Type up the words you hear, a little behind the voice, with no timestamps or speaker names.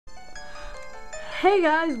Hey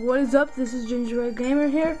guys, what is up? This is Gingerbread Gamer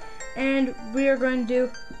here, and we are going to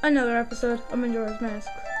do another episode of Majora's Mask.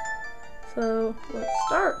 So, let's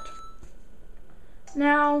start.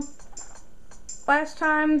 Now, last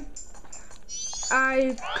time,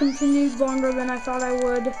 I continued longer than I thought I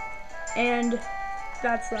would, and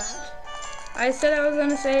that's that. I said I was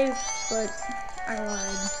going to save, but I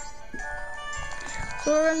lied.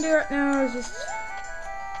 So what we're going to do right now is just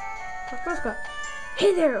talk to this guy.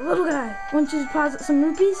 Hey there, little guy, want you to deposit some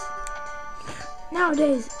rupees?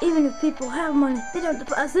 Nowadays, even if people have money, they don't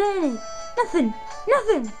deposit any. Nothing.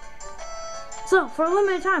 So, for a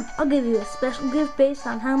limited time, I'll give you a special gift based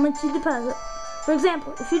on how much you deposit. For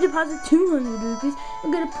example, if you deposit 200 rupees,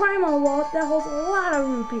 you'll get a Primo wallet that holds a lot of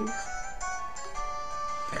rupees.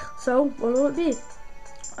 So, what will it be?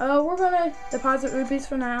 We're gonna deposit rupees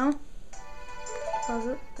for now.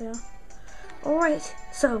 Deposit, yeah. Alright,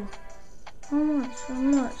 so, how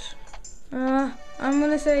much? I'm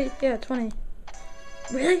gonna say, yeah, 20.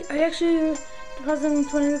 Really? Are you actually depositing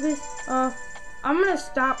 20 rupees? I'm gonna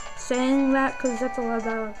stop saying that because that's a lot of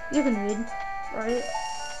dialogue. You can read, right?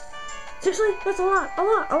 Seriously? That's a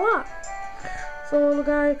lot. So, little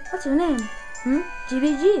guy, what's your name?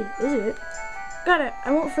 GBG, is it? Got it.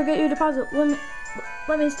 I won't forget your deposit.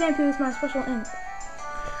 Let me stamp you with my special ink.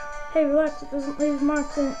 Hey, relax. It doesn't leave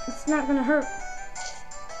marks and it's not gonna hurt.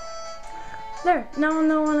 There, now I'll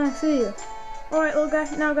know when I see you. Alright, little guy,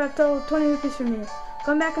 now I got a total of 20 rupees from you.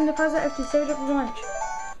 Come back and deposit after you saved up for lunch.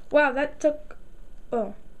 Wow, that took...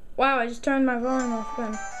 Oh. Wow, I just turned my volume off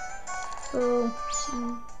again. So,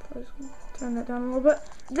 turn that down a little bit.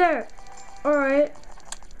 There! Alright.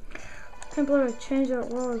 Can't believe I changed that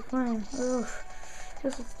while I was playing. Ugh.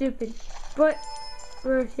 This is stupid. But,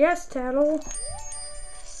 yes, Tattle.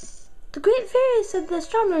 The Great Fairy said the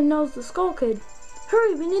astronomer knows the Skull Kid.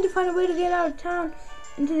 Hurry, we need to find a way to get out of town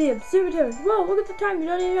into the observatory. Whoa, look at the time. You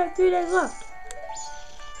don't even have 3 days left.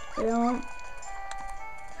 Yeah.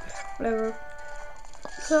 Whatever.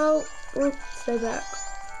 So, we'll stay back.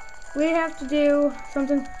 We have to do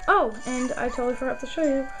something. Oh, and I totally forgot to show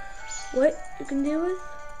you what you can do with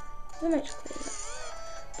the magic cleaver.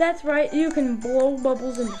 That's right, you can blow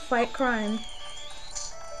bubbles and fight crime.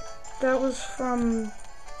 That was from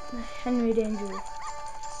Henry Danger.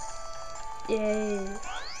 Yay.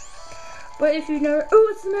 But if you never... Oh,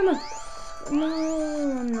 it's the mailman!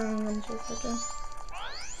 No, I'm not even gonna check that down.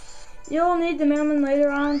 You'll need the mailman later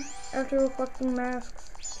on, after collecting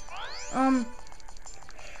masks.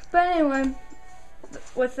 But anyway,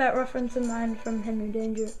 with that reference in mind from Henry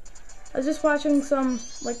Danger, I was just watching some,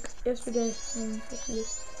 like, yesterday.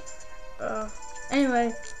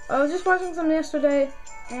 Anyway, I was just watching some yesterday,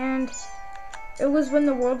 and it was when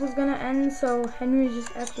the world was gonna end, so Henry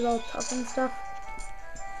just acted all tough and stuff.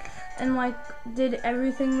 And, like, did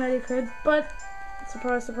everything that he could, but,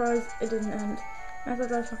 surprise, surprise, it didn't end. I thought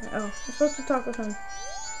that was okay. Oh, I'm supposed to talk with him.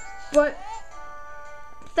 But,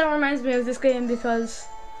 that reminds me of this game because,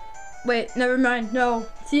 wait, never mind, no,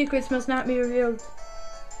 secrets must not be revealed.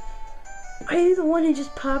 Are you the one who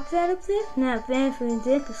just popped that up there? Not bad for a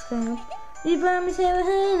dick scam. You promised to have a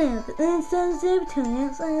handout, but then started sabotage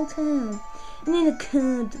outside town. You need a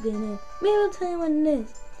code to get in. Maybe I'll tell you what it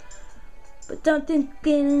is. But don't think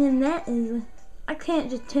getting in that easily. I can't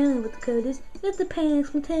just tell you what the code is. You have to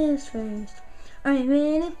pass some tests first. Are you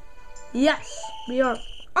ready? Yes, we are.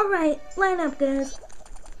 Alright, line up, guys.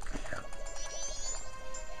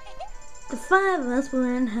 The 5 of us will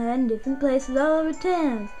learn hide in different places all over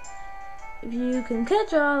town. If you can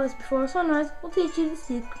catch all of us before sunrise, we'll teach you the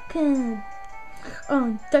secret code.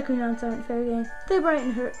 Oh, Deku Nuts aren't fair game. They're bright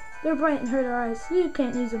and hurt our eyes, so you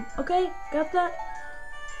can't use them. Okay, got that?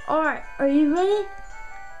 Alright, are you ready?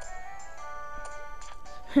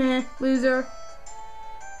 Heh, loser.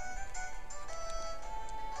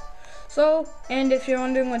 So, and if you're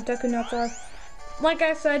wondering what Deku Nuts are, like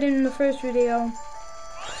I said in the first video,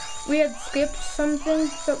 we had skipped something,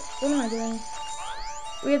 so, what am I doing?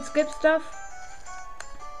 We had skipped stuff,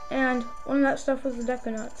 and one of that stuff was the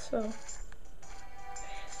Deku Nuts, so.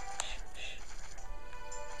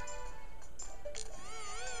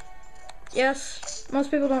 Yes, most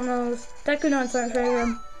people don't know this. Deku Nuts aren't very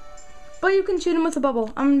good. But you can shoot them with a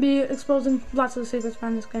bubble. I'm going to be exposing lots of secrets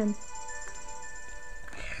behind this game.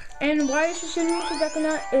 And why you should shoot them with a Deku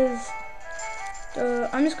Nut is...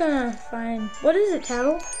 I'm just going to find... What is it,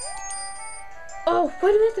 Tattle? Oh,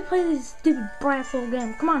 why do we have to play these stupid brass little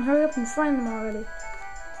games? Come on, hurry up and find them already.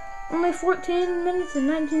 Only 14 minutes and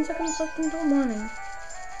 19 seconds left until morning.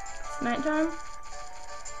 It's nighttime.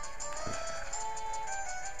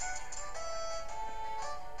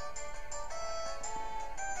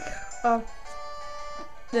 Oh.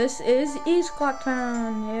 This is East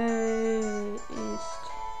Clocktown. Yay, East.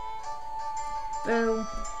 Boo.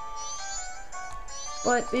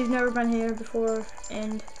 But we've never been here before,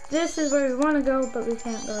 and this is where we want to go, but we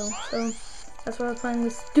can't go. So that's why we're playing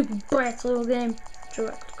this stupid brat's little game.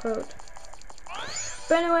 Direct quote.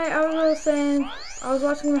 But anyway, I was saying, I was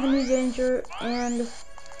watching the Henry Danger, and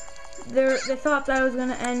they thought that was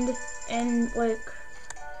gonna end in like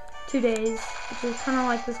 2 days, which is kind of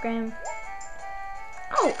like this game.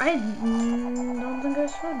 Oh, I don't think I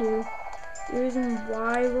should do. The reason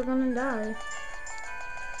why we're gonna die.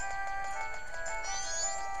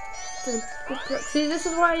 See, this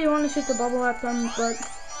is why you want to shoot the bubble at them, but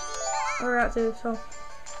we're out to, so.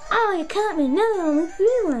 Oh, you caught me, now there are only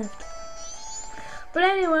 3 left. But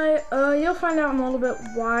anyway, you'll find out in a little bit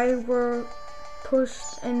why we're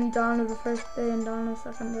pushed and down to the first day and down to the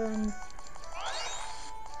second day, and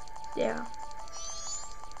yeah.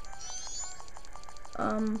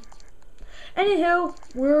 Anywho,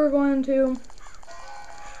 we're going to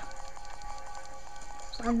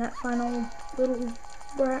find that final little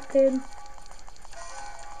brat kid.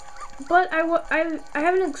 But I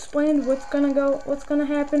haven't explained what's gonna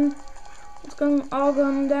happen, what's all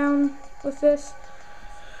going down with this.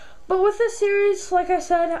 But with this series, like I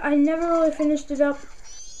said, I never really finished it up.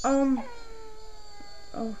 Oh,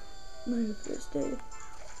 my first day.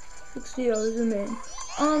 60 hours remain.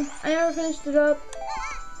 I never finished it up.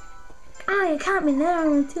 Ah, you caught me now,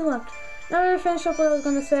 only 2 left. Never finished up what I was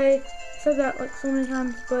gonna say. I said that like so many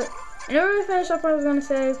times, but I never really finished up what I was gonna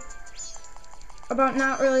say about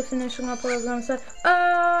not really finishing up what I was gonna say.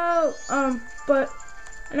 But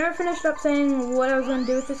I never finished up saying what I was gonna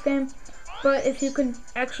do with this game. But if you can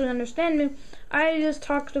actually understand me, I just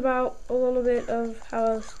talked about a little bit of how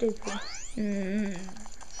I was stupid.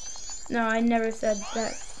 No, I never said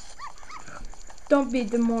that. Don't be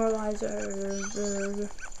demoralized.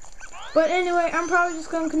 But anyway, I'm probably just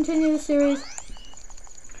going to continue the series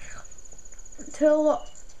till,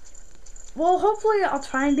 well, hopefully I'll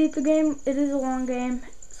try and beat the game. It is a long game,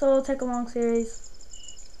 so it'll take a long series.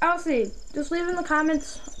 I'll see. Just leave in the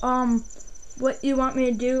comments what you want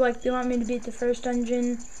me to do. Like, do you want me to beat the first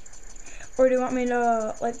dungeon? Or do you want me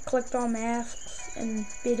to, like, collect all masks and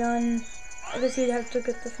be done? I guess you'd have to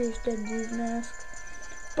get the first dead dude mask.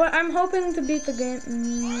 But I'm hoping to beat the game.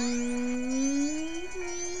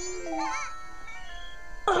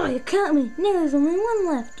 Oh, you caught me. Now there's only 1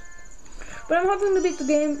 left. But I'm hoping to beat the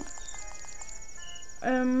game.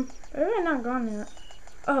 They're really not gone yet.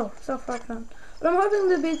 Oh, self-lockdown. But I'm hoping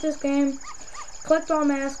to beat this game, collect all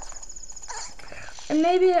masks, and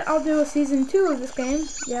maybe I'll do a season 2 of this game.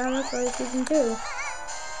 Yeah, that's right, season 2.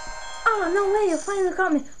 Oh, no way, you finally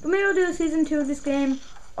caught me. But maybe I'll do a season 2 of this game,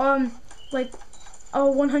 like, a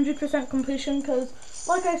 100% completion, because,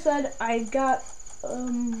 like I said, I got,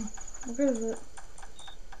 where is it?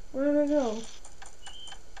 Where did it go?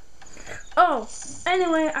 Oh,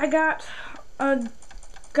 anyway, I got a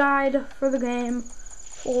guide for the game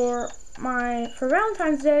for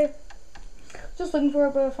Valentine's Day. Just looking for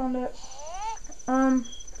it, but I found it.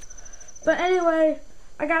 But anyway,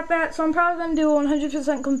 I got that, so I'm probably going to do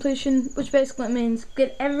 100% completion, which basically means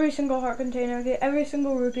get every single heart container, get every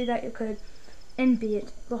single rupee that you could, and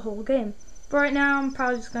beat the whole game. But right now, I'm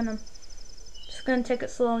probably just gonna take it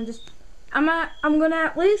slow and just, I'm gonna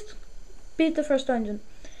at least beat the first dungeon.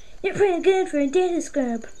 You're pretty good for a data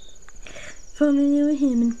scrub. If only you were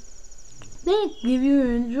human. Then give you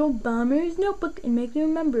an individual bomber's notebook and make you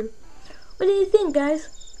remember. What do you think, guys?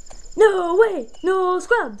 No way! No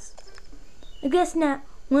scrubs! I guess not.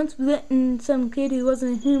 Once we let in some kid who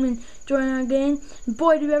wasn't a human join our gang, and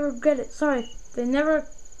boy, do we ever regret it. Sorry, they never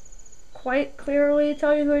quite clearly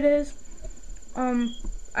tell you who it is.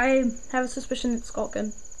 I have a suspicion it's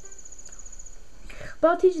Skulkin. But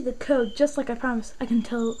I'll teach you the code just like I promised. I can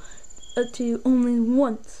tell it to you only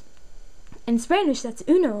once. In Spanish, that's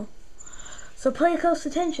uno. So pay close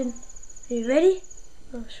attention. Are you ready?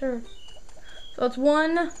 Oh, sure. So it's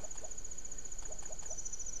 1,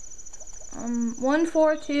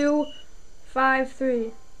 4, 2, 5,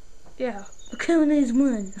 3. Yeah. The code is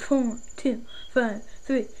 1, 4, 2, 5,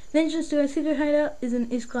 3. The entrance to our secret hideout is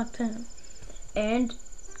in East Clocktown. And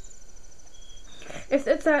if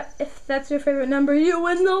that's your favorite number, you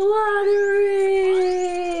win the lottery!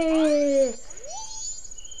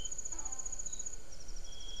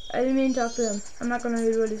 I didn't mean to talk to him. I'm not gonna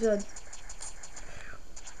read what he said.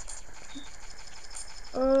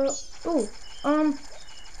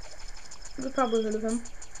 You've probably heard of him.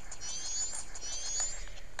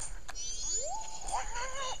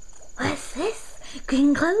 What's this?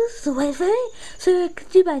 Green clothes, white fairy? So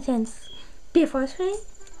could you by chance be a forest fairy?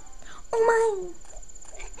 Oh my!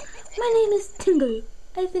 My name is Tingle.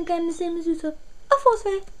 I think I'm the same as you, sir. Of course,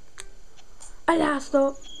 fairy. Alas,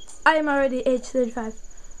 though, I am already age 35.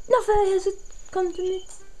 No fairy has come to me.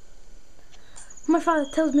 My father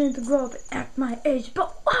tells me to grow up and act my age,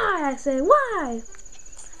 but why? I say, why?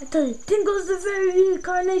 I tell you, Tingle is the very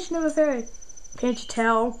reincarnation of a fairy. Can't you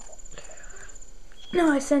tell? Now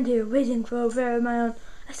I stand here waiting for a fairy of my own.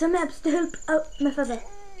 I send maps to help out my father.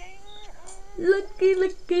 Lucky,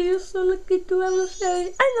 you're so lucky to have a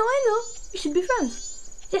fairy. I know. We should be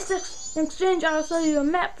friends. Yes, in exchange, I'll sell you a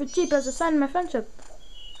map for cheap as a sign of my friendship.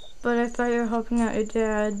 But I thought you were helping out your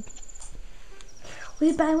dad. Will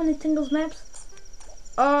you buy one of Tingle's maps?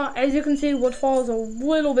 As you can see, Woodfall is a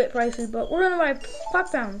little bit pricey, but we're gonna buy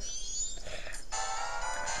 £5.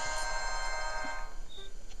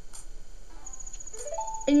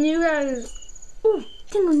 And you guys, ooh,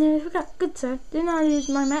 Tingle nearly forgot. Good sir, do not use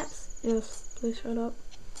my maps. Yes, please shut up.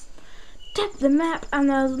 Tap the map on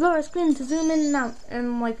the lower screen to zoom in and out.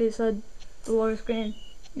 And like I said, the lower screen,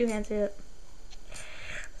 you can't see it.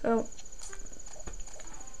 So,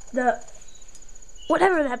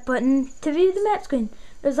 whatever that button to view the map screen.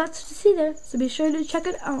 There's lots to see there, so be sure to check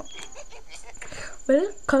it out.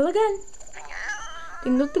 Well, call again.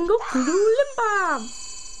 Tingle, tingle, tingle, limba.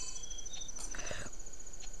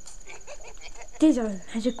 These are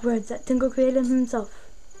magic words that Tingle created himself.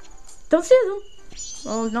 Don't steal them.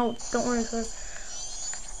 Oh no, don't worry, sir.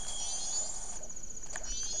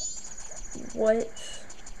 What?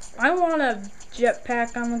 I want a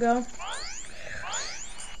jetpack on the go.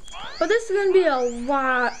 But this is gonna be a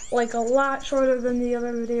lot shorter than the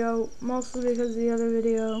other video, mostly because the other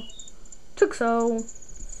video took so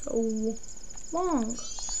long.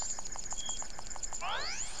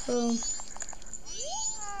 So,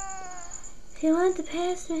 if you want to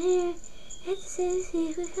pass through here, it's the same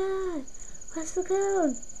secret code. What's the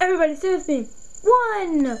code? Everybody say with me.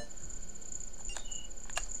 1,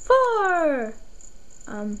 4,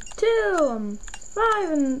 2,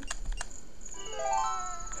 5, and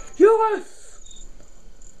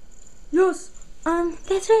yes.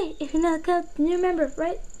 That's right. If you know the code, then you remember,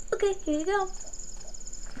 right? Okay, here you go.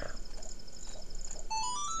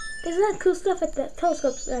 Isn't that cool stuff at the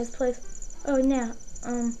telescope guy's place? Oh, yeah.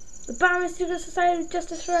 The Bomber Secret Society of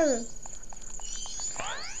Justice Forever.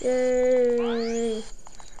 Yay!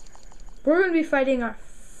 We're gonna be fighting our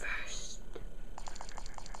first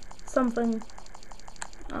something.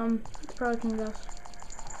 Probably can guess.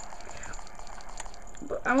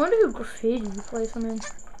 But I wonder who graffitied the place I'm in.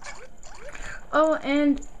 Oh,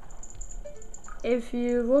 and if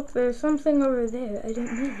you look, there's something over there. I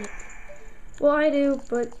don't need it. Well, I do,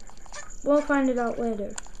 but we'll find it out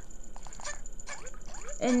later.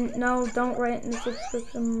 And no, don't write in the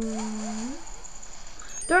subscription.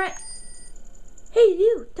 Don't. Hey,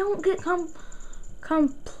 you! Don't get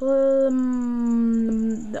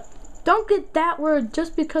don't get that word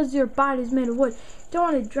just because your body's made of wood. You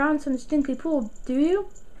don't want to drown some stinky pool, do you?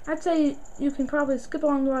 I'd say you can probably skip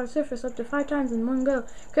along the water surface up to 5 times in one go.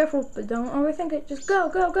 Careful, but don't overthink it. Just go,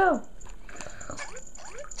 go, go.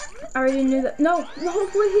 I already knew that. No, no,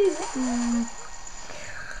 please.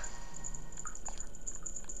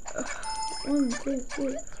 1, 2,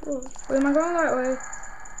 3, 4. Wait, am I going the right way?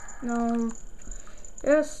 No.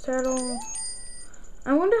 Yes, turtle.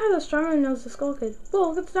 I wonder how the astronomer knows the Skull Kid. Whoa,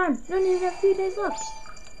 look at the time. We don't even have 3 days left.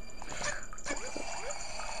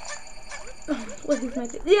 Let's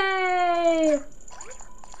make it. Yay!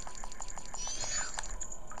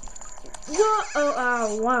 Whoa!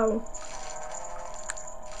 Oh, wow.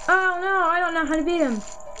 Oh no, I don't know how to beat him.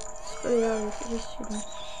 It's pretty obvious. Just shoot him.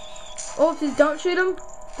 Oh, please don't shoot him.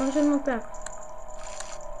 Don't shoot him like that.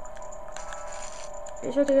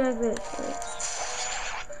 You should do like this.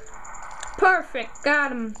 Perfect,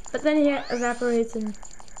 got him. But then he evaporates and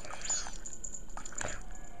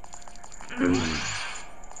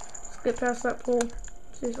skip past that pool.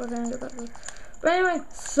 See if I can get that pool. But anyway,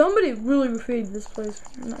 somebody really graffitied this place.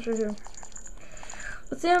 I'm not sure who.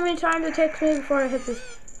 Let's see how many times it takes me before I hit this.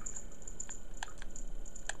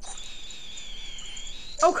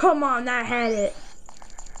 Oh, come on, I had it.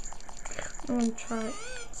 I'm gonna try it.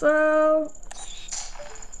 So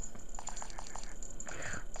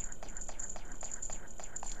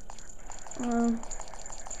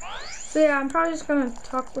yeah, I'm probably just gonna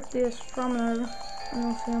talk with the astronomer and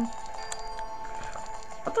we'll see him.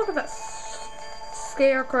 I'll talk with that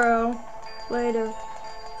scarecrow later.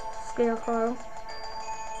 Scarecrow.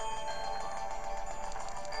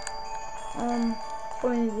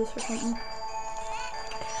 I need this or something.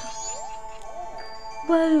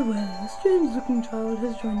 Well, a strange looking child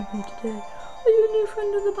has joined me today. Are you new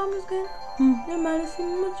friend of the Bombers gang? Your man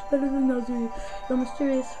seems much better than Nazuri, your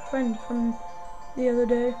mysterious friend from the other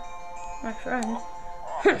day. My friend?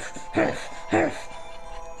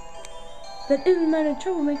 That ill-mannered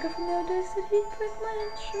troublemaker from the other day said he'd break my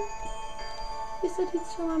handshake. He said he'd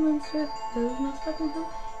steal my monster. There was no stopping him.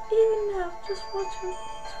 Even now, just watch him.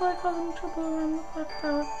 That's why I call him trouble around the clock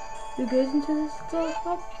tower. You gaze into this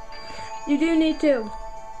telescope? You do need to.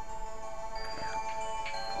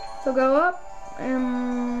 So go up.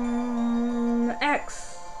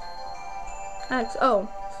 X. Oh.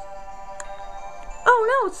 Oh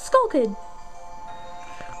no, it's Skull Kid.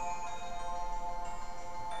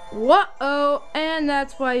 Whoa, and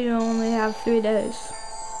that's why you only have 3 days.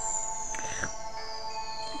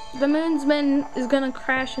 The moonsman is gonna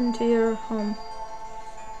crash into your home.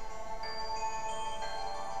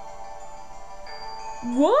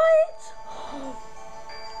 What?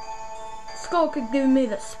 Skull could give me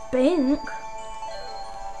the spank.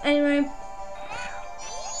 Anyway.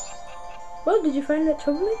 Well, did you find that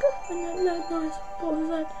troublemaker? And that loud noise. What was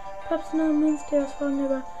that? Perhaps another moon's tail was falling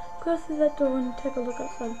nearby. Go through that door and take a look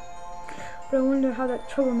outside. But I wonder how that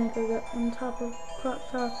troublemaker got on top of Clock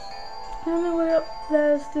Tower. The only way up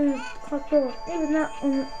there is through the clock door. Even that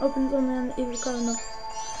opens only on the evil cardinal.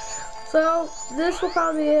 So this will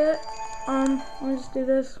probably be it. Let me just do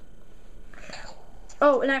this.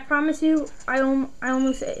 Oh, and I promise you, I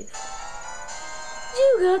only saved.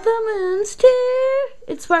 You got the moon's tear.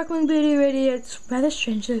 It's sparkling beauty radiates rather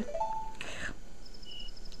strangely.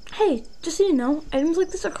 Hey, just so you know, items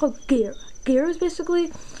like this are called gear. Gear is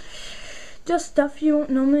basically just stuff you won't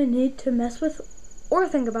normally need to mess with or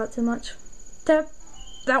think about too much. Tap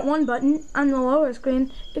that one button on the lower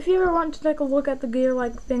screen if you ever want to take a look at the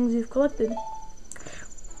gear-like things you've collected.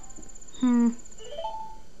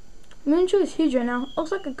 Moonshoe is huge right now.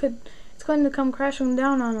 Looks like it's going to come crashing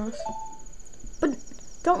down on us. But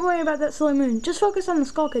don't worry about that silly moon. Just focus on the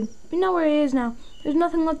Skull Kid. We know where he is now. There's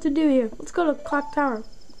nothing left to do here. Let's go to Clock Tower.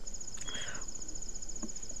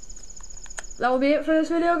 That will be it for this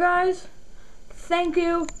video, guys. Thank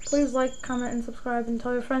you. Please like, comment, and subscribe, and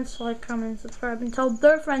tell your friends to like, comment, and subscribe, and tell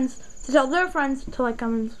their friends to like,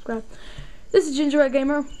 comment, and subscribe. This is Gingerbread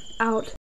Gamer, out.